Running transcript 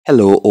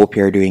Hello, hope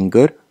you're doing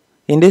good.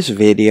 In this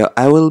video,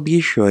 I will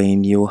be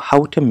showing you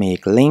how to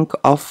make link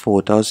of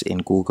photos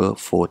in Google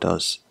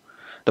Photos.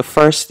 The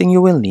first thing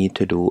you will need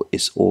to do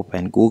is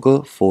open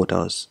Google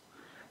Photos.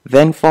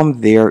 Then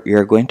from there,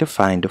 you're going to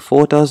find the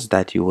photos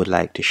that you would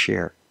like to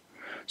share.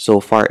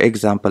 So for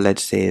example,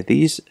 let's say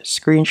these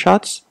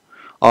screenshots.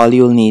 All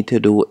you'll need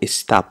to do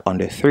is tap on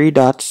the three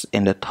dots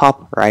in the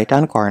top right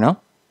hand corner.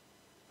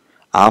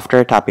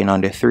 After tapping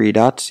on the three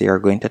dots, you're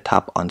going to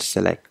tap on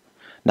select.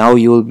 Now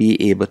you will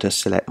be able to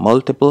select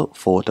multiple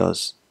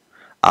photos.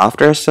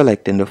 After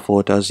selecting the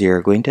photos,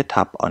 you're going to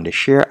tap on the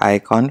share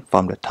icon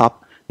from the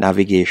top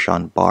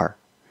navigation bar.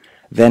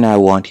 Then I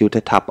want you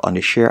to tap on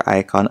the share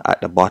icon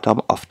at the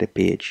bottom of the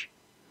page.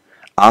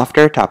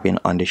 After tapping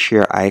on the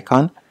share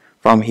icon,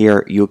 from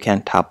here you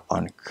can tap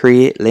on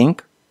create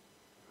link.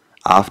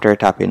 After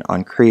tapping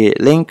on create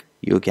link,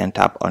 you can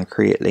tap on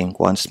create link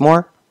once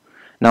more.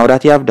 Now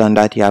that you have done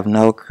that, you have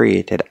now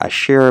created a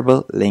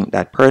shareable link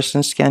that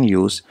persons can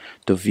use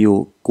to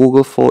view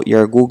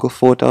your Google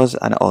Photos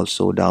and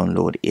also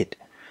download it.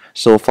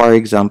 So for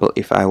example,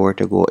 if I were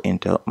to go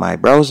into my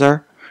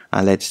browser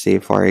and let's say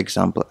for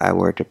example I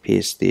were to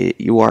paste the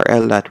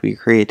URL that we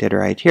created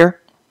right here,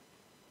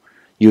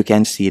 you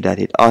can see that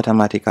it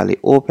automatically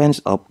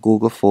opens up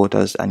Google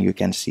Photos and you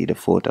can see the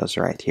photos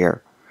right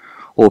here.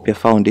 Hope you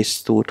found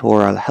this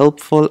tutorial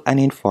helpful and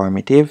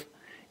informative.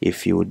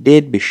 If you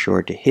did, be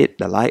sure to hit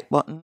the like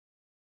button.